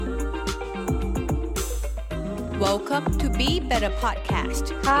Welcome to Be Better Podcast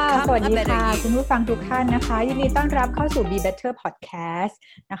ค่ะสวัสดีค่ะคุณผู้ฟังทุกท่านนะคะยินดีต้อนรับเข้าสู่ Be Better Podcast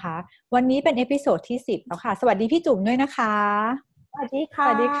นะคะวันนี้เป็นเอพิโซดที่10แล้วค่ะสวัสดีพี่จุ๋มด้วยนะคะสวัสดีค่ะส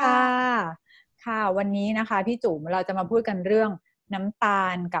วัสดีค่ะค่ะวันนี้นะคะพี่จุ๋มเราจะมาพูดกันเรื่องน้ำตา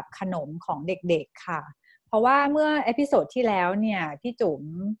ลกับขนมของเด็กๆค่ะเพราะว่าเมื่อเอพิโซดที่แล้วเนี่ยพี่จุ๋ม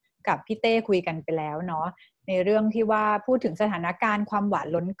กับพี่เต้คุยกันไปแล้วเนาะในเรื่องที่ว่าพูดถึงสถานการณ์ความหวาน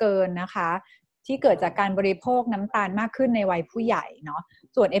ล้นเกินนะคะที่เกิดจากการบริโภคน้ำตาลมากขึ้นในวัยผู้ใหญ่เนาะ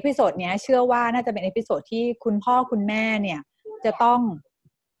ส่วนเอพิโซดนี้เชื่อว่าน่าจะเป็นเอพิโซดที่คุณพ่อคุณแม่เนี่ยจะต้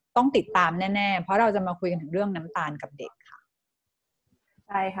องติดตามแน่ๆเพราะเราจะมาคุยกันถึงเรื่องน้ำตาลกับเด็กค่ะใ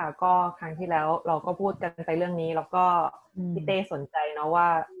ช่ค่ะก็ครั้งที่แล้วเราก็พูดกันไปเรื่องนี้แล้วก็พี่เต้สนใจเนาะว่า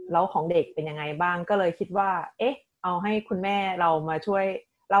แล้วของเด็กเป็นยังไงบ้างก็เลยคิดว่าเอาให้คุณแม่เรามาช่วย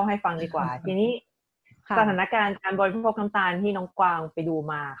เล่าให้ฟังดีกว่า ทีนี้สถานการณ์การบริโภคน้ำตาลที่น้องกวางไปดู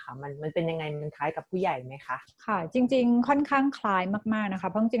มาค่ะมันเป็นยังไงมันคล้ายกับผู้ใหญ่ไหมคะค่ะจริงๆค่อนข้างคล้ายมากๆนะคะ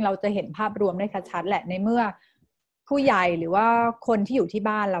เพราะจริงๆเราจะเห็นภาพรวมได้ชัดๆแหละในเมื่อผู้ใหญ่หรือว่าคนที่อยู่ที่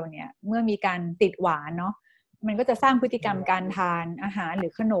บ้านเราเนี่ยเมื่อมีการติดหวานเนาะมันก็จะสร้างพฤติกรรมการทานอาหารหรื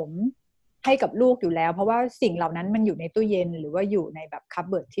อขนมให้กับลูกอยู่แล้วเพราะว่าสิ่งเหล่านั้นมันอยู่ในตู้เย็นหรือว่าอยู่ในแบบคัพ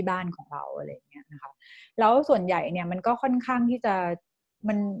เบิร์ดที่บ้านของเราอะไรอย่างเงี้ยนะคะแล้วส่วนใหญ่เนี่ยมันก็ค่อนข้างที่จะ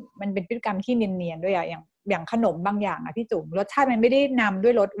มันเป็นพฤติกรรมที่เนียนๆด้วยอย่างขนมบางอย่างอะพี่จุ๋มรสชาติมันไม่ได้นำด้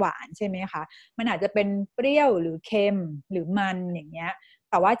วยรสหวานใช่ไหมคะมันอาจจะเป็นเปรี้ยวหรือเค็มหรือมันอย่างเงี้ย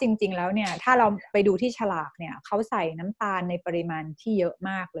แต่ว่าจริงๆแล้วเนี่ยถ้าเราไปดูที่ฉลากเนี่ยเขาใส่น้ำตาลในปริมาณที่เยอะ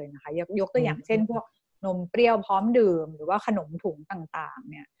มากเลยนะคะยกตัวอย่างเช่นพวกนมเปรี้ยวพร้อมดื่มหรือว่าขนมถุงต่างๆ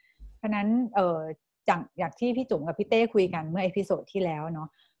เนี่ยเพราะนั้นอย่างที่พี่จุ๋มกับพี่เต้คุยกันเมื่อเอพิโซดที่แล้วเนาะ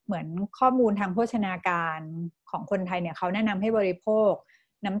เหมือนข้อมูลทางโภชนาการของคนไทยเนี่ยเขาแนะนำให้บริโภค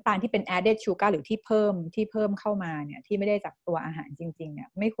น้ำตาลที่เป็น added sugar หรือที่เพิ่มเข้ามาเนี่ยที่ไม่ได้จากตัวอาหารจริงๆเนี่ย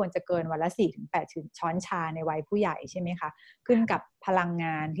ไม่ควรจะเกินวันละ 4-8 ช้อนชาในวัยผู้ใหญ่ใช่ไหมคะขึ้นกับพลังง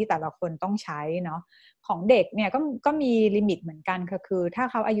านที่แต่ละคนต้องใช้เนาะของเด็กเนี่ยก็มีลิมิตเหมือนกันคือถ้า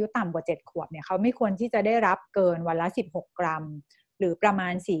เขาอายุต่ำกว่า7ขวบเนี่ยเขาไม่ควรที่จะได้รับเกินวันละ16กรัมหรือประมา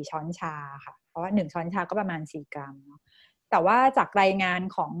ณ4ช้อนชาค่ะเพราะว่า1ช้อนชาก็ประมาณ4กรัมเนาะแต่ว่าจากรายงาน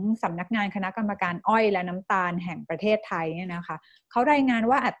ของสำนักงานคณะกรรมการอ้อยและน้ำตาลแห่งประเทศไทยเนี่ยนะคะเขารายงาน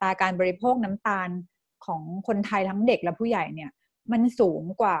ว่าอัตราการบริโภคน้ำตาลของคนไทยทั้งเด็กและผู้ใหญ่เนี่ยมันสูง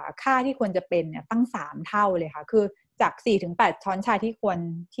กว่าค่าที่ควรจะเป็นเนี่ยตั้ง3เท่าเลยค่ะคือจาก 4-8 ช้อนชาที่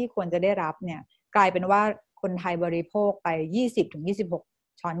ควรจะได้รับเนี่ยกลายเป็นว่าคนไทยบริโภคไป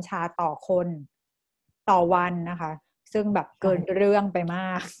 20-26 ช้อนชาต่อคนต่อวันนะคะซึ่งแบบเกินเรื่องไปม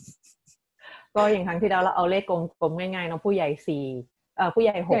ากก็อย่างครั้งที่แล้วเราเอาเลขกลมๆง่ายๆเนาะผู้ใหญ่4ผู้ให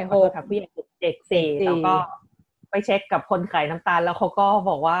ญ่6ค่ะผู้ใหญ่เด็ก4แล้วก็ไปเช็คกับคนขายน้ำตาลแล้วเขาก็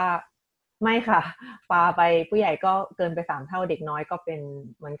บอกว่าไม่ค่ะปาไปผู้ใหญ่ก็เกินไป3เท่าเด็กน้อยก็เป็น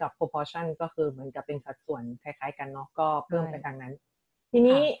เหมือนกับ proportion ก็คือเหมือนกับเป็นสัดส่วนคล้ายๆกันเนาะก็เพิ่มไปทางนั้นที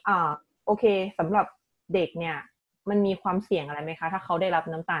นี้โอเคสำหรับเด็กเนี่ยมันมีความเสี่ยงอะไรไหมคะถ้าเขาได้รับ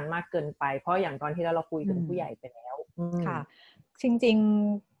น้ำตาลมากเกินไปเพราะอย่างตอนที่เราคุยถึงผู้ใหญ่ไปแล้วค่ะจริง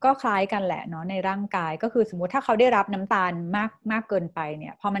ๆก็คล้ายกันแหละเนาะในร่างกายก็คือสมมุติถ้าเขาได้รับน้ำตาลมากเกินไปเนี่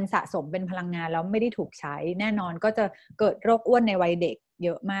ยพอมันสะสมเป็นพลังงานแล้วไม่ได้ถูกใช้แน่นอนก็จะเกิดโรคอ้วนในวัยเด็กเย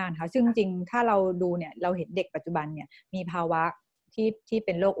อะมากค่ะซึ่งจริงถ้าเราดูเนี่ยเราเห็นเด็กปัจจุบันเนี่ยมีภาวะที่เ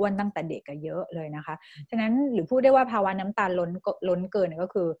ป็นโรคอ้วนตั้งแต่เด็กเยอะเลยนะคะฉะนั้นหรือพูดได้ว่าภาวะน้ำตาลล้นเกินก็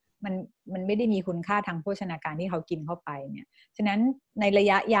คือมันไม่ได้มีคุณค่าทางโภชนาการที่เขากินเข้าไปเนี่ยฉะนั้นในระ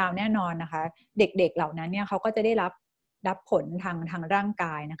ยะยาวแน่นอนนะคะเด็กๆเหล่านั้นเนี่ยเขาก็จะได้รับผลทางร่างก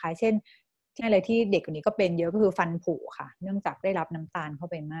ายนะคะเช่นอะไรที่เด็กคนนี้ก็เป็นเยอะก็คือฟันผุค่ะเนื่องจากได้รับน้ำตาลเข้า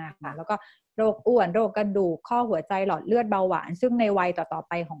ไปมากค่ะแล้วก็โรคอ้วนโรคกระดูกข้อหัวใจหลอดเลือดเบาหวานซึ่งในวัยต่อๆ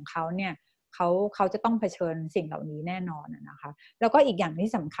ไปของเขาเนี่ยเขาจะต้องเผชิญสิ่งเหล่านี้แน่นอนนะคะแล้วก็อีกอย่างที่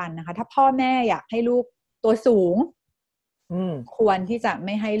สำคัญนะคะถ้าพ่อแม่อยากให้ลูกตัวสูงควรที่จะไ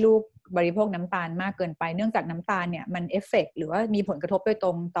ม่ให้ลูกบริโภคน้ำตาลมากเกินไปเนื่องจากน้ำตาลเนี่ยมันเอฟเฟกต์หรือว่ามีผลกระทบโดยต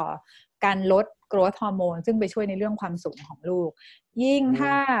รงต่อการลดโกรทฮอร์โมนซึ่งไปช่วยในเรื่องความสูงของลูกยิ่งถ้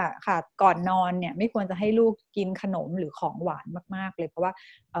าค่ะก่อนนอนเนี่ยไม่ควรจะให้ลูกกินขนมหรือของหวานมากๆเลยเพราะว่า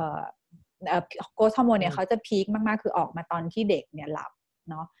โกรทฮอร์โมนเนี่ยเขาจะพีคมากๆคือออกมาตอนที่เด็กเนี่ยหลับ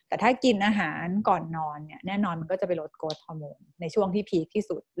เนาะแต่ถ้ากินอาหารก่อนนอนเนี่ยแน่นอนมันก็จะไปลดโกรทฮอร์โมนในช่วงที่พีคที่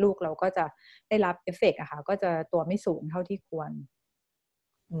สุดลูกเราก็จะได้รับเอฟเฟกต์อะค่ะก็จะตัวไม่สูงเท่าที่ควร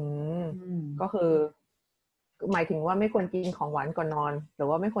ก็คือหมายถึงว่าไม่ควรกินของหวานก่อนนอนหรือ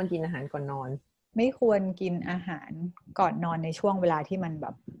ว่าไม่ควรกินอาหารก่อนนอนไม่ควรกินอาหารก่อนนอนในช่วงเวลาที่มันแบ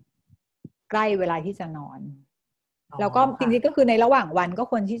บใกล้เวลาที่จะนอนแล้วก็จริงๆก็คือในระหว่างวันก็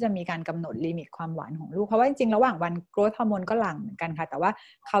ควรที่จะมีการกำหนดลิมิตความหวานของลูกเพราะว่าจริงๆระหว่างวันโกรทฮอร์โมนก็หลั่งเหมือนกันค่ะแต่ว่า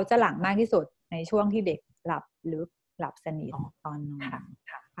เขาจะหลั่งมากที่สุดในช่วงที่เด็กหลับหรือหลับสนิทตอนนอน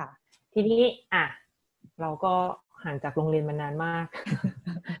ค่ะทีนี้ เราก็ห่างจากโรงเรียนมานานมาก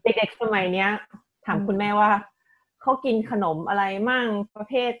เด็กๆสมัยเนี้ยถามคุณแม่ว่าเขากินขนมอะไรมั่งประ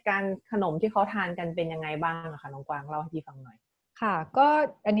เภทการขนมที่เขาทานกันเป็นยังไงบ้างอะคะน้องกวางเล่าให้พี่ฟังหน่อยค่ะก็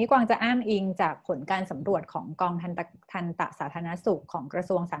อันนี้กวางจะอ้างอิงจากผลการสำรวจของกองทันตสาธารณสุขของกระ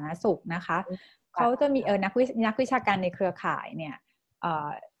ทรวงสาธารณสุขนะคะเขาจะมีนักวิชาการในเครือข่ายเนี่ย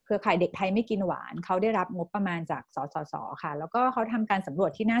เครือข่ายเด็กไทยไม่กินหวานเขาได้รับงบประมาณจากสสสค่ะแล้วก็เขาทำการสำรว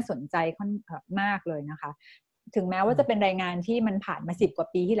จที่น่าสนใจค่อนมากเลยนะคะถึงแม้ว่าจะเป็นรายงานที่มันผ่านมา10 กว่า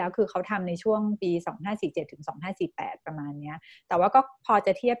ปีที่แล้วคือเขาทำในช่วงปี2547ถึง2548ประมาณนี้แต่ว่าก็พอจ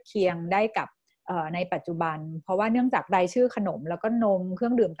ะเทียบเคียงได้กับในปัจจุบันเพราะว่าเนื่องจากรายชื่อขนมแล้วก็นมเครื่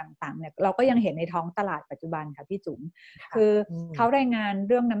องดื่มต่างๆเนี่ยเราก็ยังเห็นในท้องตลาดปัจจุบันค่ะพี่จุ๋มคือเขารายงาน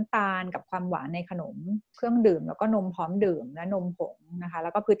เรื่องน้ำตาลกับความหวานในขนมเครื่องดื่มแล้วก็นมพร้อมดื่มและนมผงนะคะแล้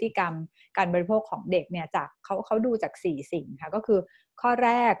วก็พฤติกรรมการบริโภคของเด็กเนี่ยจากเขาดูจาก4 สิ่งค่ะก็คือข้อแ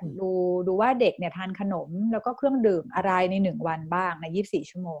รกดูว่าเด็กเนี่ยทานขนมแล้วก็เครื่องดื่มอะไรใน1 วันบ้างใน24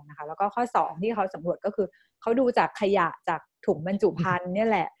 ชั่วโมงนะคะแล้วก็ข้อ2ที่เขาสำรวจก็คือเขาดูจากขยะจากถุงบรรจุภัณฑ์เนี่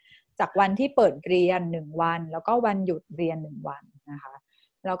ยแหละจากวันที่เปิดเรียน1 วันแล้วก็วันหยุดเรียน1 วันนะคะ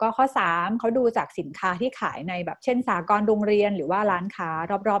แล้วก็ข้อ3เขาดูจากสินค้าที่ขายในแบบเช่นสหกรณ์โรงเรียนหรือว่าร้านค้า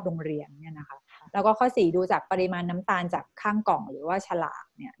รอบๆโรงเรียนเนี่ยนะคะแล้วก็ข้อ4ดูจากปริมาณน้ำตาลจากข้างกล่องหรือว่าฉลาก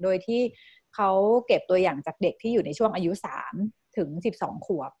เนี่ยโดยที่เขาเก็บตัวอย่างจากเด็กที่อยู่ในช่วงอายุ3 ถึง 12 ข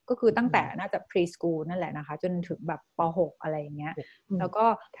วบก็คือตั้งแต่น่าจะ preschool นั่นแหละนะคะจนถึงแบบป.6 อะไรอย่างเงี้ยแล้วก็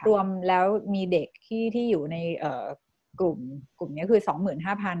รวมแล้วมีเด็กที่อยู่ในกลุ่มนี้คือ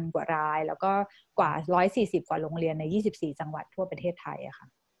 25,000 กว่ารายแล้วก็กว่า140 กว่าโรงเรียนใน24 จังหวัดทั่วประเทศไทยอะค่ะ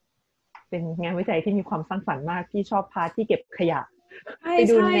เป็นงานวิจัยที่มีความสร้างสรรค์มากที่ชอบพาที่เก็บขยะไป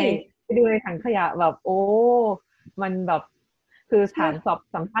ดูในถังขยะแบบโอ้มันแบบคือถามสอบ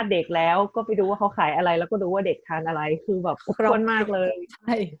สัมภาษณ์เด็กแล้วก็ไปดูว่าเขาขายอะไรแล้วก็ดูว่าเด็กทานอะไรคือแบบครบถ้วนมากเลยใ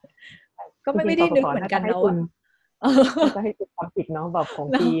ช่ก็ไม่ได้นึกเหมือนกันนะว่าจะให้คุณความผิดเนาะแบบของ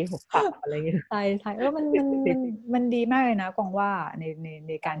ปี63อะไรเงี้ยใช่ใช่มันดีมากเลยนะกวางว่าใ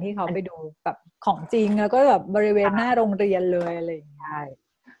นการที่เขาไปดูแบบของจริงแล้วก็แบบบริเวณหน้าโรงเรียนเลยอะไรอย่างเงี้ย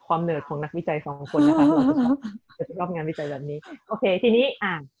ความเนิร์ดของนักวิจัย2 คนนะคะเราจะชอบงานวิจัยแบบนี้โอเคทีนี้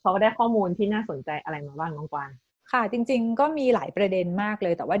เขาได้ข้อมูลที่น่าสนใจอะไรมาบ้างน้องกวางค่ะจริงๆก็มีหลายประเด็นมากเล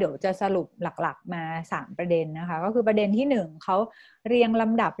ยแต่ว่าเดี๋ยวจะสรุปหลักๆมา3 ประเด็นนะคะก็คือประเด็นที่1เขาเรียงล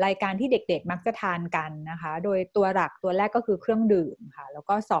ำดับรายการที่เด็กๆมักจะทานกันนะคะโดยตัวหลักตัวแรกก็คือเครื่องดื่มค่ะแล้ว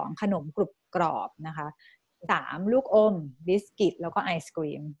ก็2ขนมกรุบกรอบนะคะ3ลูกอมบิสกิตแล้วก็ไอศก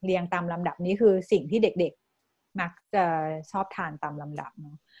รีมเรียงตามลำดับนี้คือสิ่งที่เด็กๆมักจะชอบทานตามลำดับเน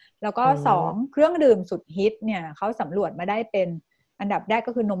าะแล้วก็2เครื่องดื่มสุดฮิตเนี่ยเขาสำรวจมาได้เป็นอันดับแรก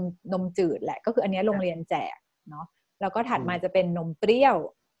ก็คือนมจืดแหละก็คืออันนี้โรงเรียนแจกเนาะแล้วก็ถัดมาจะเป็นนมเปรี้ยว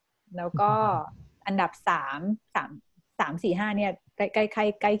แล้วก็อันดับ3 4 5เนี่ยใก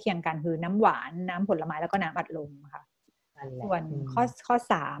ล้เคียงกันคือน้ำหวานน้ำผลไม้แล้วก็น้ำอัดลมค่ะส่วนข้อ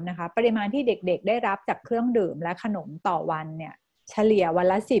3นะคะปริมาณที่เด็กๆได้รับจากเครื่องดื่มและขนมต่อวันเนี่ยเฉลี่ยวัน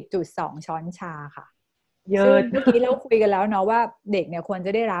ละ 10.2 ช้อนชาค่ะเยอะเมื่อกี้เราคุยกันแล้วเนาะว่าเด็กเนี่ยควรจ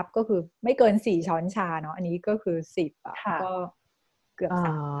ะได้รับก็คือไม่เกิน4 ช้อนชาเนาะอันนี้ก็คือ10อ่ะก็เกือบ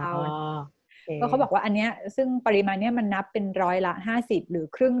3 เท่าก็เขาบอกว่าอันเนี้ยซึ่งปริมาณเนี้ยมันนับเป็น50%หรือ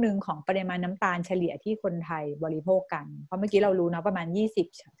ครึ่งหนึ่งของปริมาณน้ำตาลเฉลี่ยที่คนไทยบริโภคกันเพราะเมื่อกี้เรารู้นะประมาณ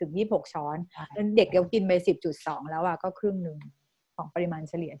20 ถึง 26 ช้อนแล้วเด็กเรากินไป 10.2 แล้วอ่ะก็ครึ่งหนึ่งของปริมาณ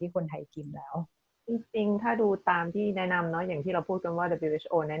เฉลี่ยที่คนไทยกินแล้วจริงๆถ้าดูตามที่แนะนำเนาะอย่างที่เราพูดกันว่า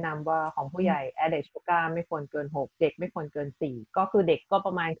WHO แนะนำว่าของผู้ใหญ่ added sugar ไม่ควรเกิน6เด็กไม่ควรเกิน4ก็คือเด็กก็ป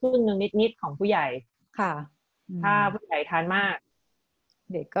ระมาณครึ่งนึงนิดๆของผู้ใหญ่ค่ะถ้าผู้ใหญ่ทานมาก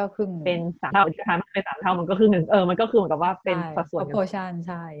เด็กก็ครึ่งเป็น3 เท่าทานมากเป็น3 เท่ามันก็ครึ่งนึงมันก็คือเหมือนกับว่าเป็นสัดส่วน proportion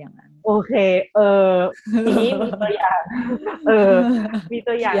ใช่อย่างนั้นโอเคทีนี้มีตัวอย่างมี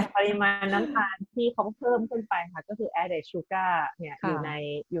ตัวอย่างปริมาณน้ำตาลที่เขาเพิ่มขึ้นไปค่ะก็คือ added sugar เนี่ยอ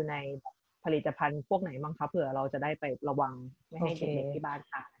ยู่ในผลิตภัณฑ์พวกไหนบ้างคะเผื่อเราจะได้ไประวังไม่ให้เด็กๆที่บ้าน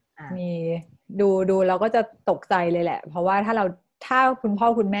ทานมีดูเราก็จะตกใจเลยแหละเพราะว่าถ้าคุณพ่อ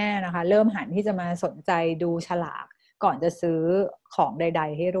คุณแม่นะคะเริ่มหันที่จะมาสนใจดูฉลากก่อนจะซื้อของใด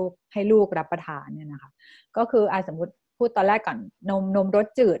ๆให้ลูกรับประทานเนี่ยนะคะก็คือสมมติพูดตอนแรกก่อนนมรส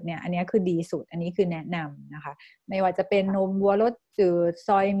จืดเนี่ยอันนี้คือดีสุดอันนี้คือแนะนำนะคะไม่ว่าจะเป็นนมวัวรสจืดซ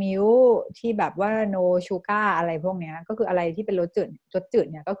อยมิลที่แบบว่า no sugar อะไรพวกนี้ก็คืออะไรที่เป็นรสจืด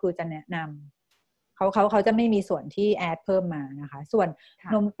เนี่ยก็คือจะแนะนำเขาจะไม่มีส่วนที่แอดเพิ่มมานะคะส่วน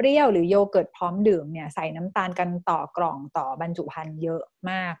นมเปรี้ยวหรือโยเกิร์ตพร้อมดื่มเนี่ยใส่น้ำตาลกันต่อกล่องต่อบรรจุภัณฑ์เยอะ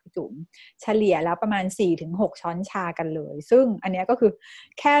มากจุ๋มเฉลี่ยแล้วประมาณ 4-6 ช้อนชากันเลยซึ่งอันนี้ก็คือ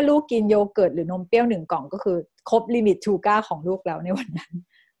แค่ลูกกินโยเกิร์ตหรือนมเปรี้ยว1 กล่องก็คือครบลิมิตชูการ์ของลูกแล้วในวันนั้น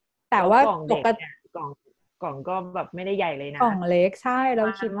แต่ว่าปกติ กล่องก็แบบไม่ได้ใหญ่เลยนะกล่องเล็กใช่แล้ว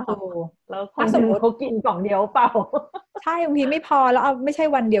คิดดูแล้วคนหนึ่งเขากินกล่องเดียวเปล่า ใช่บางทีไม่พอแล้วเอาไม่ใช่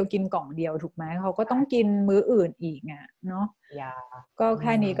วันเดียวกินกล่องเดียวถูกไหมเขาก็ต้องกินมื้ออื่นอีกอ่ะเนาะก็แ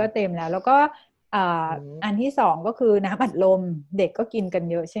ค่นี้ก็เต็มแล้วก็อันที่สองก็คือน้ำอัดลมเด็กก็กินกัน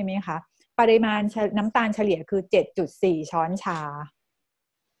เยอะใช่ไหมคะปริมาณน้ำตาลเฉลี่ยคือ 7.4 ช้อนชา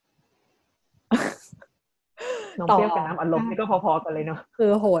นมเปรี้ยวกับน้ำอัดลมนี่ก็พอๆกันเลยเนาะคื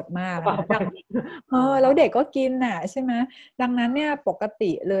อโหดมากแล้วเด็กก็กินน่ะใช่ไหมดังนั้นเนี่ยปก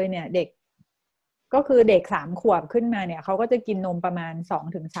ติเลยเนี่ยเด็กก็คือเด็ก3 ขวบขึ้นมาเนี่ยเขาก็จะกินนมประมาณ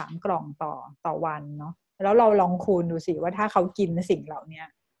 2-3 กล่องต่อวันเนาะแล้วเราลองคูณดูสิว่าถ้าเขากินสิ่งเหล่านี้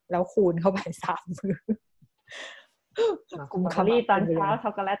แล้วคูณเข้าไป3 มื้อกุมคารีตอนเช้าช็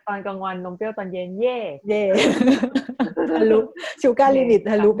อกโกแลตตอนกลางวันนมเปรี้ยวตอนเย็นเย่ทะลุชูการ์ลิมิต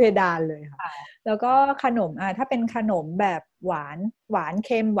ทะลุเพดานเลยค่ะแล้วก็ขนมถ้าเป็นขนมแบบหวานเ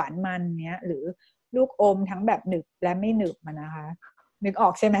ค็มหวานมันเนี้ยหรือลูกอมทั้งแบบหนึบและไม่หนึบมันนะคะนึกออ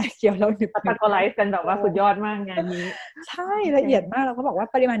กใช่ไหมเคี้ยวแล้วหนึบตะโกไลฟ์กันแบบว่าสุดยอดมากงานนี้ใช่ละเอียดมากแล้วเขาบอกว่า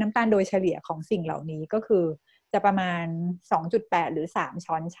ปริมาณน้ำตาลโดยเฉลี่ยของสิ่งเหล่านี้ก็คือจะประมาณ 2.8 หรือ3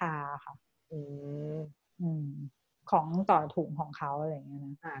 ช้อนชาค่ะของต่อถุงของเขาอะไรอย่างเงี้ยน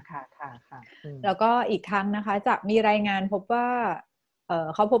ะค่ะแล้วก็อีกครั้งนะคะจะมีรายงานพบว่า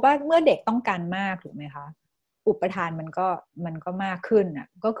เขาพบว่าเมื่อเด็กต้องการมากถูกไหมคะอุปทานมันก็มากขึ้นอ่ะ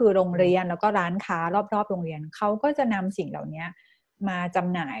ก็คือโรงเรียนแล้วก็ร้านค้ารอบๆโรงเรียนเขาก็จะนำสิ่งเหล่านี้มาจ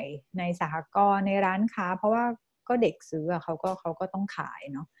ำหน่ายในสหกรณ์ในร้านค้าเพราะว่าก็เด็กซื้อเขาก็ต้องขาย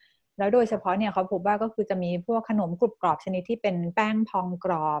เนาะแล้วโดยเฉพาะเนี่ยเขาพบว่าก็คือจะมีพวกขนมกรุบกรอบชนิดที่เป็นแป้งพองก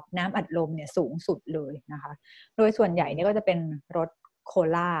รอบน้ำอัดลมเนี่ยสูงสุดเลยนะคะโดยส่วนใหญ่เนี่ยก็จะเป็นรสโค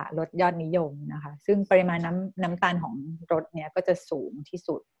ลารสยอดนิยมนะคะซึ่งปริมาณน้ำตาลของรสเนี่ยก็จะสูงที่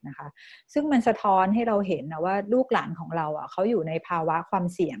สุดนะคะซึ่งมันสะท้อนให้เราเห็นนะว่าลูกหลานของเราอ่ะเขาอยู่ในภาวะความ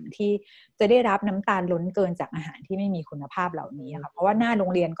เสี่ยงที่จะได้รับน้ำตาลล้นเกินจากอาหารที่ไม่มีคุณภาพเหล่านี้ค่ะเพราะว่าหน้าโร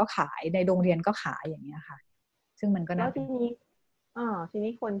งเรียนก็ขายในโรงเรียนก็ขายอย่างเงี้ยค่ะซึ่งมันก็น่าที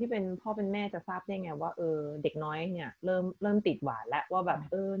นี้คนที่เป็นพ่อเป็นแม่จะทราบได้ไงว่าเด็กน้อยเนี่ยเริ่มติดหวานแล้วว่าแบบ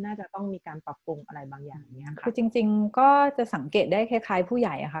น่าจะต้องมีการปรับปรุงอะไรบางอย่างเนี้ยค่ะคือจริงๆก็จะสังเกตได้คล้ายๆผู้ให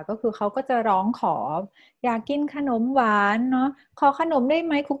ญ่อะค่ะก็คือเขาก็จะร้องขออยากกินขนมหวานเนาะขอขนมได้ไ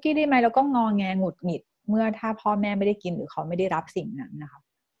หมคุกกี้ได้ไหมแล้วก็งอแงหงุดหงิดเมื่อถ้าพ่อแม่ไม่ได้กินหรือเขาไม่ได้รับสิ่งนั้นนะคะ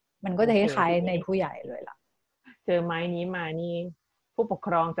มันก็จะคล้ายๆในผู้ใหญ่เลยล่ะเจอไม้นี้มานี่ผู้ปกค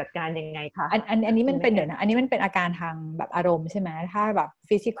รองจัดการยังไงคะอันนี้มันเป็นเดี๋ยวนะอันนี้มันเป็นอาการทางแบบอารมณ์ใช่ไหมถ้าแบบ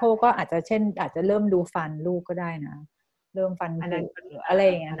ฟิสิกอลก็อาจจะเช่นอาจจะเริ่มดูฟันลูกก็ได้นะเริ่มฟันผุหรืออะไรอ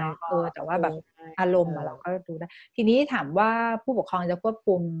ย่างเงี้ยเนาะแต่ว่าแบบอารมณ์เราก็ดูได้ทีนี้ถามว่าผู้ปกครองจะควบ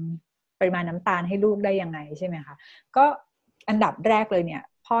คุมปริมาณน้ำตาลให้ลูกได้ยังไงใช่ไหมคะก็อันดับแรกเลยเนี่ย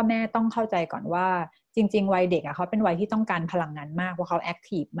พ่อแม่ต้องเข้าใจก่อนว่าจริงๆวัยเด็กเขาเป็นวัยที่ต้องการพลังงานมากเพราะเขาแอค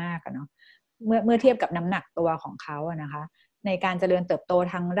ทีฟมากเนาะเมื่อเทียบกับน้ำหนักตัวของเขาอะนะคะในการเจริญเติบโต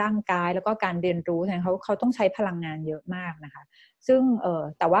ทางร่างกายแล้วก็การเรียนรู้เขาต้องใช้พลังงานเยอะมากนะคะซึ่ง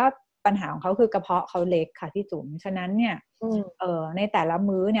แต่ว่าปัญหาของเขาคือกระเพาะเขาเล็กค่ะที่จุ๋มฉะนั้นเนี่ยในแต่ละ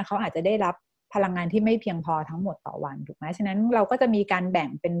มื้อเนี่ยเขาอาจจะได้รับพลังงานที่ไม่เพียงพอทั้งหมดต่อวันถูกไหมฉะนั้นเราก็จะมีการแบ่ง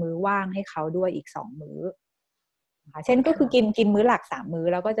เป็นมื้อว่างให้เขาด้วยอีก2 มื้อนะคะเช่นก็คือกินมื้อหลัก3 มื้อ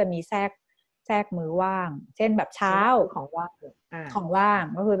แล้วก็จะมีแทรกมื้อว่างเช่นแบบเช้าของว่าง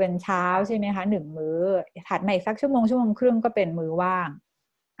ก็คือเป็นเช้าใช่ไหมคะ1 มื้อถัดมาอีกสักชั่วโมงครึ่งก็เป็นมื้อว่าง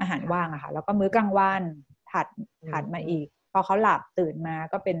อาหารว่างอะค่ะแล้วก็มื้อกลางวันถัดมาอีกพอเขาหลับตื่นมา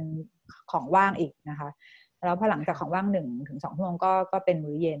ก็เป็นของว่างอีกนะคะแล้วพอหลังจากของว่าง1-2 ชั่วโมงก็เป็น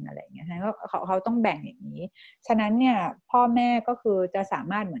มื้อเย็นอะไรอย่างเงี้ยฉะนั้นเขาต้องแบ่งอย่างนี้ฉะนั้นเนี่ยพ่อแม่ก็คือจะสา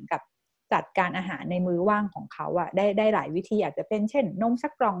มารถเหมือนกับจัดการอาหารในมื้อว่างของเขาอะได้หลายวิธีอาจจะเป็นเช่นนมสั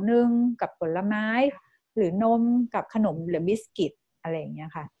กกล่องนึงกับผลไม้หรือนมกับขนมหรือบิสกิตอะไรอย่างเงี้ย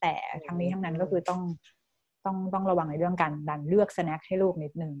ค่ะแต่ทั้งนี้ทั้งนั้นก็คือต้องระวังในเรื่องการดันเลือกสแน็คให้ลูกนิ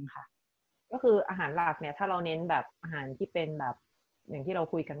ดนึงค่ะก็คืออาหารหลักเนี่ยถ้าเราเน้นแบบอาหารที่เป็นแบบอย่างที่เรา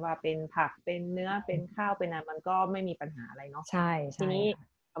คุยกันว่าเป็นผักเป็นเนื้อเป็นข้าวเป็นอะไรมันก็ไม่มีปัญหาอะไรเนาะใช่ทีนี้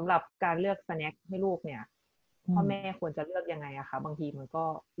สำหรับการเลือกสแน็คให้ลูกเนี่ยพ่อแม่ควรจะเลือกยังไงอะคะบางทีมันก็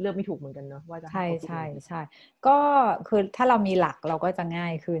เลือกไม่ถูกเหมือนกันเนอะว่าจะใช่ก็คือถ้าเรามีหลักเราก็จะง่า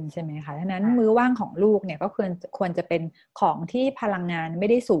ยขึ้นใช่ไหมคะฉะนั้นมื้อว่างของลูกเนี่ยก็ควรจะเป็นของที่พลังงานไม่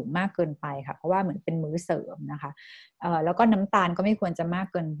ได้สูงมากเกินไปค่ะเพราะว่าเหมือนเป็นมื้อเสริมนะคะแล้วก็น้ำตาลก็ไม่ควรจะมาก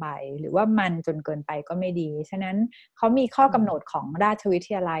เกินไปหรือว่ามันจนเกินไปก็ไม่ดีฉะนั้นเขามีข้อกำหนดของราชวิท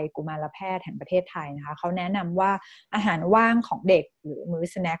ยาลัยกุมารแพทย์แห่งประเทศไทยนะคะเขาแนะนำว่าอาหารว่างของเด็กหรือมื้อ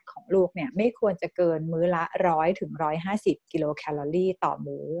สแน็คของลูกเนี่ยไม่ควรจะเกินมื้อละ100-150 กิโลแคลอรี่ต่อ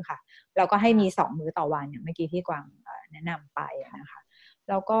มื้อค่ะแล้วก็ให้มี2 มื้อต่อวันอย่างเมื่อกี้ที่กวางแนะนำไปนะคะ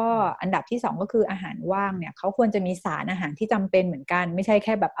แล้วก็อันดับที่2ก็คืออาหารว่างเนี่ยเขาควรจะมีสารอาหารที่จำเป็นเหมือนกันไม่ใช่แ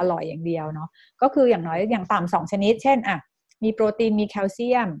ค่แบบอร่อยอย่างเดียวเนาะก็คืออย่างน้อยอย่างต่ำ2ชนิดเช่นมีโปรตีนมีแคลเซี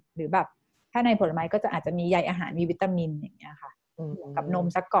ยมหรือแบบถ้าในผลไม้ก็จะอาจจะมีใยอาหารมีวิตามินอย่างเงี้ยค่ะกับนม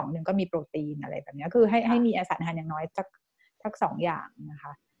สักกล่องนึงก็มีโปรตีนอะไรแบบนี้คือให้มีสารอาหารอย่างน้อยสัก2อย่างนะค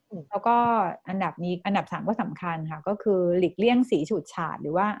ะแล้วก็อันดับ3ก็สำคัญค่ะก็คือหลีกเลี่ยงสีฉูดฉาดห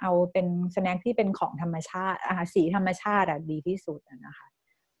รือว่าเอาเป็นสแน็คที่เป็นของธรรมชาติสีธรรมชาติดีที่สุดนะคะ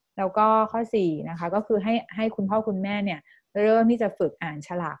แล้วก็ข้อ4นะคะก็คือให้คุณพ่อคุณแม่เนี่ยเริ่มที่จะฝึกอ่านฉ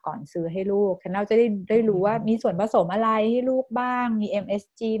ลากก่อนซื้อให้ลูกเราจะได้รู้ว่ามีส่วนผสมอะไรให้ลูกบ้างมี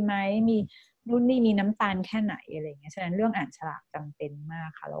MSG ไหมมีนู่นนี่มีน้ำตาลแค่ไหนอะไรเงี้ยฉะนั้นเรื่องอ่านฉลากจำเป็นมาก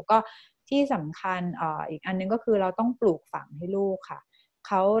ค่ะแล้วก็ที่สำคัญอีกอันนึงก็คือเราต้องปลูกฝังให้ลูกค่ะเ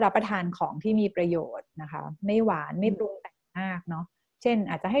ขารับประทานของที่มีประโยชน์นะคะไม่หวานไม่ปรุงแต่งมากเนาะเช่น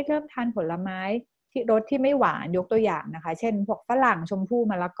อาจจะให้เริ่มทานผลไม้ที่รสที่ไม่หวานยกตัวอย่างนะคะเช่นพวกฝรั่งชมพู่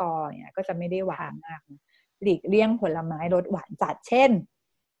มะละกอเนี่ยก็จะไม่ได้หวานมากหลีกเลี่ยงผลไม้รสหวานจัดเช่น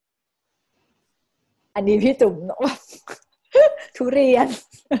อันนี้พี่จุ๋มทุเรียน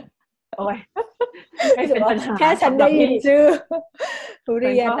โอ้ยไม่เป็นปัญหาแค่ฉันได้ยินชื่อทุเ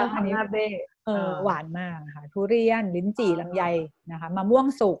รียนอันนี้หวานมากค่ะทุเรียนลิ้นจี่ลำไยนะคะมะม่วง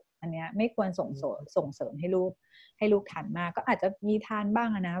สุกอันเนี้ยไม่ควรส่งเสริมให้ลูกทานมากก็อาจจะมีทานบ้าง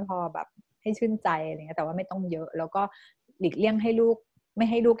นะพอแบบให้ชื่นใจอะไรเงี้ยแต่ว่าไม่ต้องเยอะแล้วก็หลีกเลี่ยงให้ลูกไม่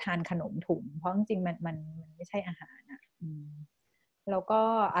ให้ลูกทานขนมถุงเพราะจริงๆมันไม่ใช่อาหารนะแล้วก็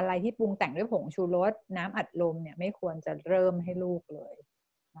อะไรที่ปรุงแต่งด้วยผงชูรสน้ำอัดลมเนี่ยไม่ควรจะเริ่มให้ลูกเลย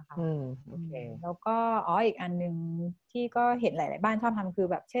นะคะโอเคแล้วก็อีกอันนึงที่ก็เห็นหลายๆบ้านชอบทำคือ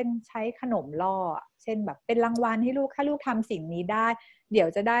แบบเช่นใช้ขนมล่อเช่นแบบเป็นรางวัลให้ลูกถ้าลูกทำสิ่งนี้ได้เดี๋ยว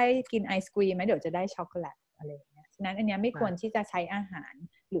จะได้กินไอศกรีมไหมเดี๋ยวจะได้ช็อกโกแลตอะไรอย่างเงี้ยฉะนั้นอันนี้ไม่ควรที่จะใช้อาหาร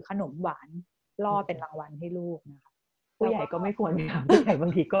หรือขนมหวานล่อเป็นรางวัลให้ลูกนะคะผู้ใหญ่ก็ไม่ควรค่ะผู้ใหญ่บา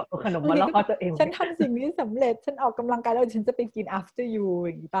งทีก็เอาขนมมาล่อตัวเองฉันทำสิ่งนี้สำเร็จฉันออกกำลังกายแล้วฉันจะไปกิน after you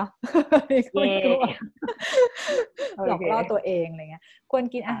อย่างนี้ปะหลอกล่อตัวเองอะไรเงี้ยควร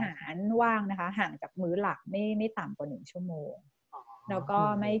กินอาหารว่างนะคะห่างจากมื้อหลักไม่ต่ำกว่า1 ชั่วโมงแล้วก็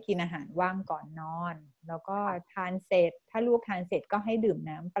ไม่กินอาหารว่างก่อนนอนแล้วก็ทานเสร็จถ้าลูกทานเสร็จก็ให้ดื่ม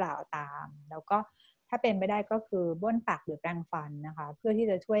น้ำเปล่าตามแล้วก็ถ้าเป็นไม่ได้ก็คือบ้วนปากหรือแปรงฟันนะคะเพื่อที่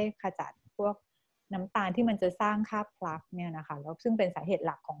จะช่วยขจัดพวกน้ำตาลที่มันจะสร้างคราบพลักเนี่ยนะคะแล้วซึ่งเป็นสาเหตุห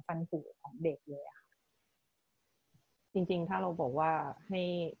ลักของฟันผุของเด็กเลยค่ะจริงๆถ้าเราบอกว่าให้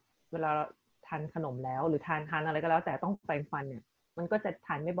เวลาทานขนมแล้วหรือทานอะไรก็แล้วแต่ต้องแปรงฟันเนี่ยมันก็จะท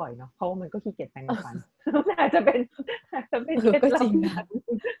านไม่บ่อยเนาะเพราะว่ามันก็ขี้เกียจแปรงฟันอาจจะเป็นก็จริงนะ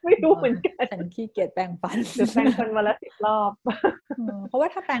ไม่รู้เหมือนกันฉันขี้เกียจแปรงฟันหรือแปรงฟันวันละ10 รอบเพราะว่า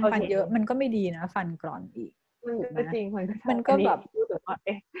ถ้าแปรงฟันเยอะมันก็ไม่ดีนะฟันกร่อนอีกมันก็จริงมันก็แบบรู้สึกว่า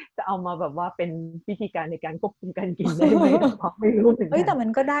จะเอามาแบบว่าเป็นวิธีการในการควบคุมการกินได้ไหมเพราะไม่รู้เหมือนกันแต่มัน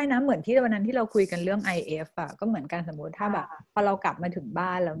ก็ได้นะเหมือนที่วันนั้นที่เราคุยกันเรื่อง IF อ่ะก็เหมือนกันสมมติถ้าแบบพอเรากลับมาถึงบ้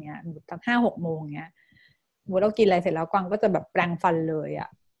านแล้วเนี้ยสัก5-6 โมงเนี้ยสมมติเรากินอะไรเสร็จแล้วกวางก็จะแบบแปรงฟันเลยอ่ะ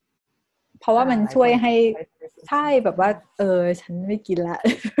เพราะว่ามันช่วยให้ใช่แบบว่าฉันไม่กินละ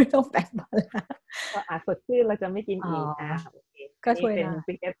ไม่ต้องแปรงฟันละก็สดชื่นเราจะไม่กินอีกก็ช่วย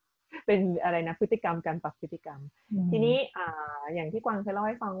เป็นอะไรนะพฤติกรรมการปรับพฤติกรรมทีนี้อย่างที่กวางเคยเล่าใ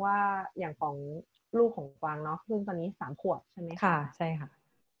ห้ฟังว่าอย่างของลูกของกวางเนาะซึ่งตอนนี้3 ขวบใช่ไหมค่ะใช่ค่ะ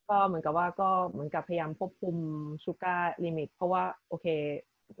ก็เหมือนกับว่าก็เหมือนกับพยายามควบคุมชูการ์ลิมิตเพราะว่าโอเค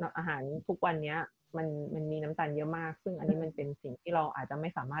อาหารทุกวันนี้มันมีน้ำตาลเยอะมากซึ่งอันนี้มันเป็นสิ่งที่เราอาจจะไม่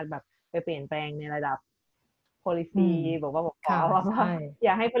สามารถแบบไปเปลี่ยนแปลงในระดับ policy บอกว่าอย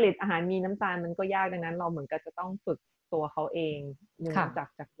ากให้ผลิตอาหารมีน้ำตาลมันก็ยากดังนั้นเราเหมือนกับจะต้องฝึกตัวเขาเองเนื่องจาก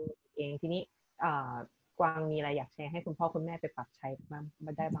ตัวเองทีนี้กวางมีอะไรอยากแชร์ให้คุณพ่อคุณแม่ไปปรับใช้ม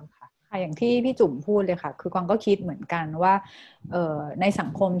าได้บ้างคะอย่างที่พี่จุ๋มพูดเลยค่ะคือกวางก็คิดเหมือนกันว่าในสัง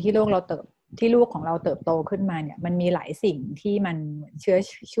คมที่ลูกของเราเติบโตขึ้นมาเนี่ยมันมีหลายสิ่งที่มันเหมือนเชื้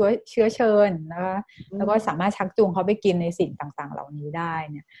อเชิญนะคะแล้วก็สามารถชักจูงเขาไปกินในสิ่งต่างๆเหล่านี้ได้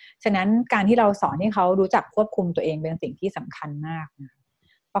เนี่ยฉะนั้นการที่เราสอนให้เขารู้จักควบคุมตัวเองเป็นสิ่งที่สำคัญมากนะ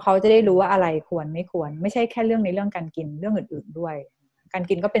เพราะเขาจะได้รู้ว่าอะไรควรไม่ควรไม่ใช่แค่เรื่องในเรื่องการกินเรื่องอื่นๆด้วยการ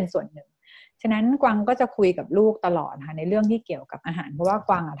กินก็เป็นส่วนหนึ่งฉะนั้นกวางก็จะคุยกับลูกตลอดค่ะในเรื่องที่เกี่ยวกับอาหารเพราะว่า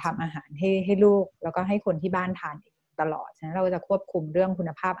กวางทำอาหารให้ลูกแล้วก็ให้คนที่บ้านทานเองตลอดฉะนั้นเราจะควบคุมเรื่องคุ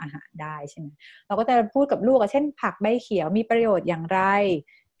ณภาพอาหารได้ใช่ไหมเราก็จะพูดกับลูกเช่นผักใบเขียวมีประโยชน์อย่างไร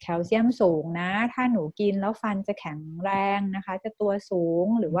แคลเซียมสูงนะถ้าหนูกินแล้วฟันจะแข็งแรงนะคะจะตัวสูง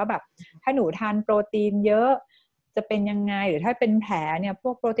หรือว่าแบบถ้าหนูทานโปรตีนเยอะจะเป็นยังไงหรือถ้าเป็นแผลเนี่ยพ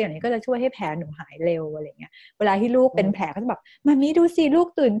วกโปรตีนนี้ก็จะช่วยให้แผลหนูหายเร็วอะไรเงี้ยเวลาที่ลูกเป็นแผลก็จะแบบมามีดูสิลูก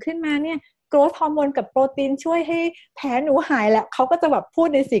ตื่นขึ้นมาเนี่ย โกรทฮอร์โมนกับโปรตีนช่วยให้แผลหนูหายแล้วเขาก็จะแบบพูด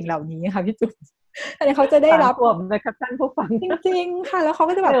ในสิ่งเหล่านี้ค่ะพี่จุ๊บแต่เขาจะได้รับผมนะครับท่านผู้ฟังจริงๆค่ะแล้วเขา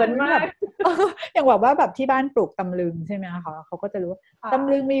ก็จะแบบเกินมากอย่างแบบว่าแบบที่บ้านปลูกตำลึงใช่ไหมคะเขาก็จะรู้ต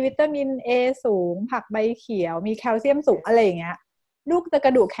ำลึงมีวิตามินเอสูงผักใบเขียวมีแคลเซียมสูงอะไรอย่างเงี้ยลูกจะก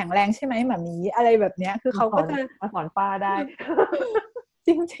ระดูกแข็งแรงใช่ไหมหมามีอะไรแบบเนี้ยคือเขาก็จะมาสอนป้าได้จ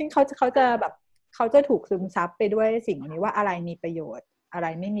ริงๆเขาจะแบบเขาจะถูกซึมซับไปด้วยสิ่งนี้ว่าอะไรมีประโยชน์อะไร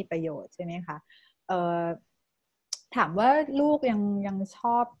ไม่มีประโยชน์ใช่ไหมคะถามว่าลูกยังช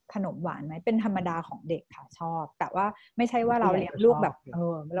อบขนมหวานไหมเป็นธรรมดาของเด็กค่ะชอบแต่ว่าไม่ใช่ว่าเราเลี้ยงลูกแบบ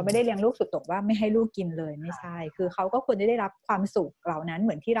เราไม่ได้เลี้ยงลูกสุดโต่งว่าไม่ให้ลูกกินเลยไม่ใช่คือเขาก็ควรจะได้รับความสุขเหล่านั้นเห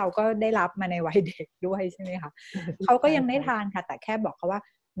มือนที่เราก็ได้รับมาในวัยเด็กด้วยใช่ไหมคะเขาก็ยังได้ทานค่ะแต่แค่บอกเขาว่า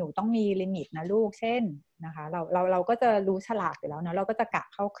หนูต้องมีลิมิตนะลูกเช่นนะคะเราก็จะรู้ฉลากอยู่แล้วนะเราก็จะกะ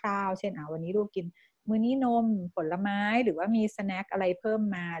คร่าวๆเช่นวันนี้ลูกกินมื้อนี้นมผลไม้หรือว่ามีสแน็คอะไรเพิ่ม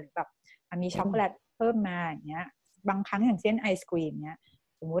มาหรือแบบมีช็อกโกแลตเพิ่มมาอย่างเงี้ยบางครั้งอย่างเช่นไอศกรีมเนี้ย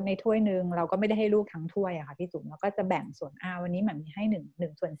สมมติในถ้วยนึงเราก็ไม่ได้ให้ลูกทั้งถ้วยอะค่ะพี่จุ๋มเราก็จะแบ่งส่วนวันนี้มันมีให้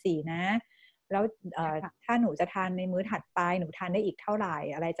1/4นะแล้วถ้าหนูจะทานในมื้อถัดไปหนูทานได้อีกเท่าไหร่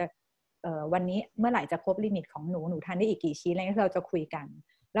อะไรจะวันนี้เมื่อไหร่จะครบลิมิตของหนูทานได้อีกกี่ชิ้นอะไรที่เราจะคุยกัน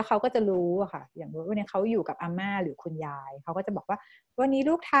แล้วเขาก็จะรู้อะค่ะอย่างวันนี้เขาอยู่กับอาม่าหรือคุณยายเขาก็จะบอกว่าวันนี้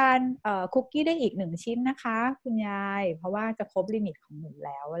ลูกทานคุกกี้ได้อีก1ชิ้นนะคะคุณยายเพราะว่าจะครบลิมิตของหนูแ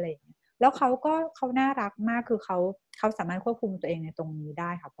ล้วอะไรอย่างเงี้ยแล้วเขาน่ารักมากคือเขาสามารถควบคุมตัวเองในตรงนี้ได้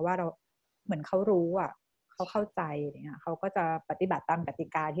ค่ะเพราะว่าเราเหมือนเขารู้อ่ะเขาเข้าใจเนี่ยเขาก็จะปฏิบัติตามกติ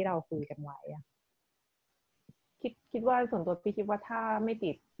กาที่เราคุยกันไว้อะคิดว่าส่วนตัวพี่คิดว่าถ้าไม่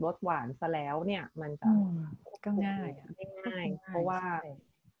ติดรสหวานซะแล้วเนี่ยมันจะก็ง่ายง่ายเพราะว่า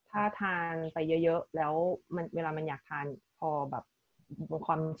ถ้าทานไปเยอะๆแล้วมันเวลามันอยากทานพอแบบค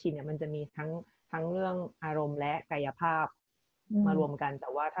วามชินเนี่ยมันจะมีทั้งเรื่องอารมณ์และกายภาพมารวมกันแต่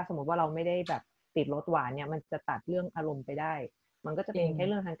ว่าถ้าสมมติว่าเราไม่ได้แบบติดรสหวานเนี่ยมันจะตัดเรื่องอารมณ์ไปได้มันก็จะเป็นแค่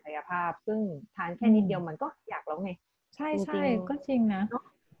เรื่องทางกายภาพซึ่งทานแค่นิดเดียวมันก็อยากแล้วไงใช่ก็จริงนะ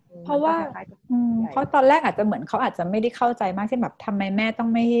เพราะว่าเพราะตอนแรกอาจจะเหมือนเขาอาจจะไม่ได้เข้าใจมากเช่นแบบทำไมแม่ต้อง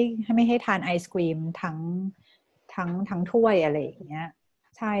ไม่ให้ทานไอศกรีมทั้งถ้วยอะไรอย่างเงี้ย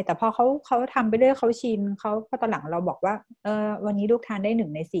ใช่แต่พอเขาทำไปเรื่อยเขาชินเขาพอตอนหลังเราบอกว่าวันนี้ลูกทานได้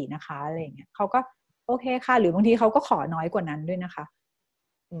1/4นะคะอะไรอย่างเงี้ยเขาก็โอเคค่ะหรือบางทีเขาก็ขอน้อยกว่านั้นด้วยนะคะ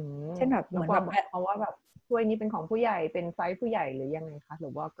เช่นแบบเหมือนแบบเพราะว่าแบบถ้วยนี้เป็นของผู้ใหญ่เป็นไซส์ผู้ใหญ่หรือยังไงคะหรื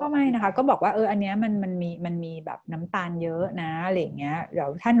อว่าก็ไม่นะคะก็บอกว่าอันเนี้ยมันมีแบบน้ำตาลเยอะนะอะไรอย่างเงี้ยเดี๋ยว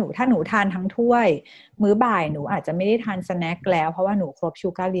ถ้าหนูทานทั้งถ้วยมื้อบ่ายหนูอาจจะไม่ได้ทานสแน็คแล้วเพราะว่าหนูครบชู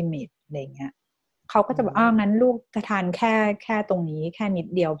การ์ลิมิตอะไรเงี้ยเขาก็จะบอกงั้นลูกจะทานแค่ตรงนี้แค่นิด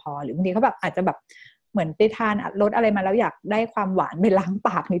เดียวพอหรือบางทีเขาแบบอาจจะแบบเหมือนไปทานรสอะไรมาแล้วอยากได้ความหวานไปล้างป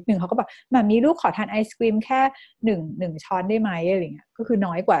ากนิดนึงเขาก็แบบแบบนี้ลูกขอทานไอศกรีมแค่หนึ่งช้อนได้ไหมอะไรเงี้ยก็คือ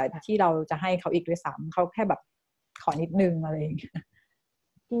น้อยกว่าที่เราจะให้เขาอีกด้วยซ้ำเขาแค่แบบขอนิดนึงอะไรอย่างเงี้ย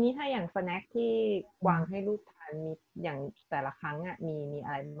ทีนี้ถ้าอย่างสแน็คที่วางให้ลูกทานมีอย่างแต่ละครั้งอ่ะมีอ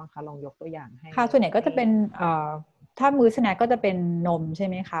ะไรบ้างคะลองยกตัวอย่างให้ค่ะส่วนใหญ่ก็จะเป็นถ้ามื้อสแน็คก็จะเป็นนมใช่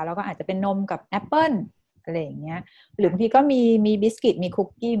ไหมคะแล้วก็อาจจะเป็นนมกับแอปเปิ้ลอะไรอย่างเงี้ยหรือบางทีก็มีบิสกิตมีคุก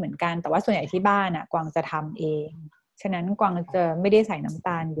กี้เหมือนกันแต่ว่าส่วนใหญ่ที่บ้านอ่ะกวางจะทำเองฉะนั้นกวางจะไม่ได้ใส่น้ำต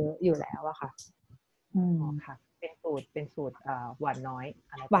าลเยอะอยู่แล้วอะค่ะค่ะเป็นสูตรหวานน้อย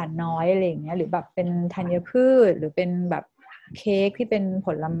อะไรหวานน้อยอะไรอย่างเงี้ยหรือแบบเป็นธัญพืชหรือเป็นแบบเค้กที่เป็นผ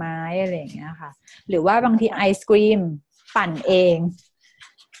ลไม้อะไรอย่างเงี้ยค่ะหรือว่าบางทีไอศกรีมปั่นเอง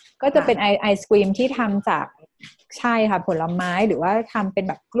ก็จะเป็นไอศกรีมที่ทำจากใช่ค่ะผลไม้หรือว่าทำเป็น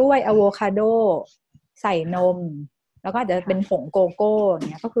แบบกล้วยอะโวคาโดใส่นมแล้วก็อาจจะเป็นผงโกโก้เ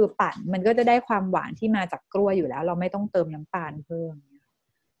งี้ยก็คือปั่นมันก็จะได้ความหวานที่มาจากกล้วยอยู่แล้วเราไม่ต้องเติมน้ำตาลเพิ่ม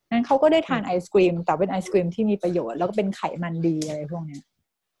นั้นเขาก็ได้ทานไอศกรีมแต่เป็นไอศกรีมที่มีประโยชน์แล้วก็เป็นไขมันดีอะไรพวกนี้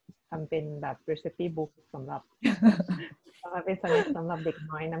ทำเป็นแบบ recipe book สำหรับเป็นสแน็คสำหรับเด็ก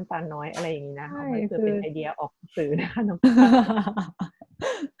น้อยน้ำตาลน้อยอะไรอย่างนี้นะเอาไว้เพื่อเป็นไอเดียออกสื่อนะคะน้อง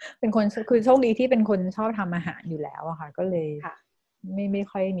เป็นคนคือโชคดีที่เป็นคนชอบทำอาหารอยู่แล้วอะค่ะก็เลยไม่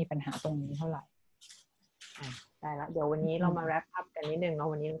ค่อยมีปัญหาตรงนี้เท่าไหร่ได้แล้วเดี๋ยววันนี้เรามาแรปอัพกันนิดนึงเนาะ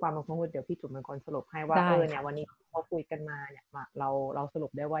วันนี้ความมาพูดเดี๋ยวพี่จุ๋มเป็นคนสรุปให้ว่าเนี่ยวันนี้เราคุยกันมาเนี่ยเราสรุ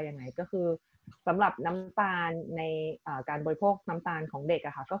ปได้ว่ายังไงก็คือสำหรับน้ำตาลในการบริโภคน้ำตาลของเด็กอ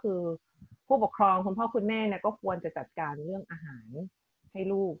ะค่ะก็คือผู้ปกครองคุณพ่อคุณแม่เนี่ยก็ควรจะจัดการเรื่องอาหารให้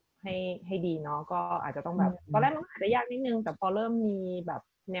ลูกให้ดีเนาะก็อาจจะต้องแบบตอนแรกมันอาจจะยากนิดนึงแต่พอเริ่มมีแบบ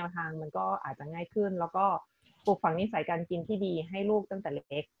แนวทางมันก็อาจจะง่ายขึ้นแล้วก็ปลูกฝังนิสัยการกินที่ดีให้ลูกตั้งแต่เ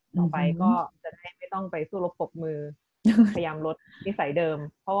ล็กต่อไปก็จะได้ไม่ต้องไปสู้รบปรบมือพยายามลดนิสัยเดิม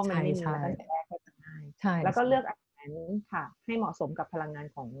เพราะว่ามันไม่มีมาตั้งแต่แรกก็จะง่ายแล้วก็เลือกอาหารค่ะให้เหมาะสมกับพลังงาน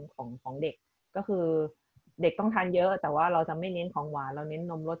ของเด็กก็คือ เด็กต้องทานเยอะแต่ว่าเราจะไม่เน้นของหวานเราเน้น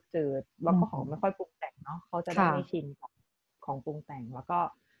นมรสจืดแล้วก็ของไม่ค่อยปรุงแต่งเนาะเขาจะได้ไม่ชินกับของปรุงแต่งแล้วก็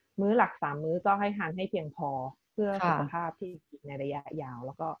มื้อหลัก3 มื้อก็ให้ทานให้เพียงพอเพื่อสุขภาพที่ดีในระยะยาวแ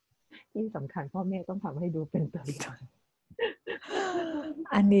ล้วก็ที่สำคัญพ่อแม่ต้องทำให้ดูเป็นตัวอย่าง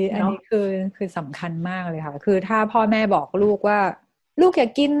อันนี้คือสำคัญมากเลยค่ะคือถ้าพ่อแม่บอกลูกว่าลูกอย่า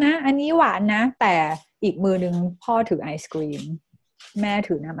กินนะอันนี้หวานนะแต่อีกมือนึงพ่อถือไอศกรีมแม่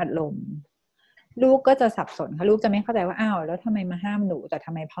ถือน้ำอัดลมลูกก็จะสับสนค่ะลูกจะไม่เข้าใจว่าอ้าวแล้วทำไมมาห้ามหนูแต่ท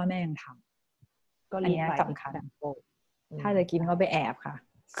ำไมพ่อแม่ยังทำก็อันนี้สำคัญถ้าจะกินก็ไปแอบค่ะ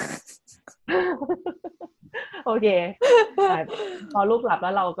โอเคพอลูกหลับแล้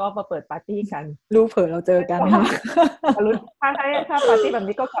วเราก็มาเปิดปาร์ตี้กันลูกเผลอเราเจอกันค่ะถ้าปาร์ตี้แบบ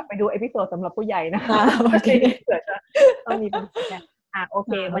นี้ก็กลับไปดูเอพิโซดสำหรับผู้ใหญ่นะคะโอเคเผื่อจะต้องมีปัญหาโอเ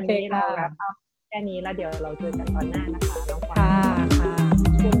ควันนี้เราแค่นี้แล้วเดี๋ยวเราเจอกันตอนหน้านะคะน้องฟ้าค่ะขอ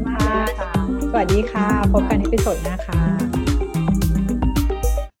บคุณมากค่ะสวัสดีค่ะพบกันในเอพิโซดหน้าค่ะ